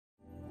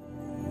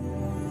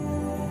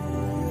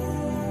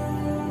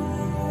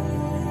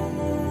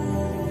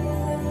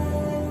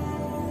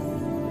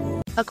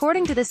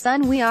According to The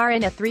Sun, we are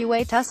in a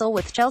three-way tussle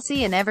with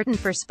Chelsea and Everton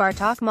for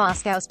Spartak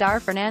Moscow star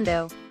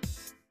Fernando.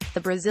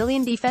 The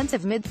Brazilian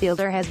defensive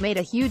midfielder has made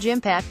a huge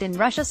impact in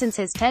Russia since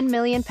his £10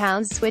 million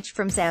switch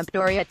from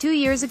Sampdoria 2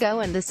 years ago,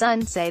 and The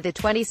Sun say the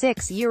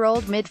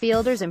 26-year-old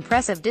midfielder's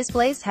impressive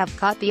displays have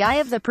caught the eye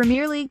of the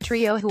Premier League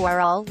trio, who are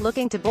all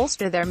looking to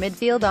bolster their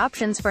midfield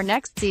options for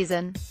next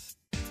season.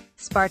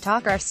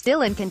 Spartak are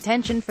still in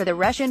contention for the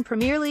Russian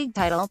Premier League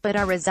title, but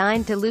are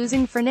resigned to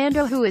losing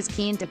Fernando, who is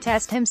keen to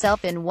test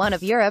himself in one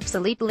of Europe's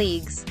elite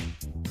leagues.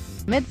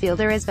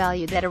 Midfielder is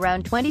valued at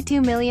around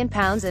 £22 million,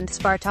 and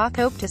Spartak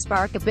hope to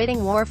spark a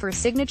bidding war for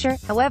signature.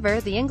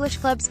 However, the English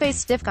clubs face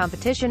stiff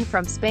competition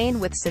from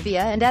Spain, with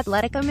Sevilla and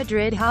Atletico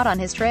Madrid hot on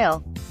his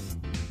trail.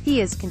 He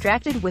is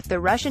contracted with the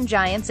Russian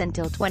giants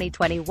until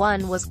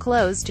 2021, was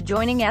close to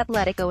joining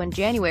Atletico in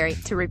January,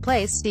 to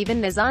replace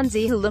Steven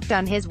Nzonzi, who looked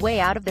on his way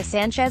out of the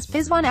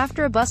Sanchez-Pizjuan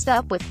after a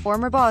bust-up with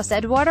former boss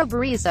Eduardo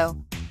Berizzo.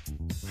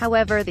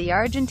 However, the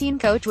Argentine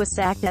coach was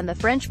sacked and the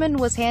Frenchman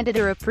was handed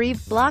a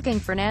reprieve, blocking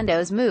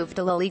Fernando's move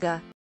to La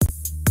Liga.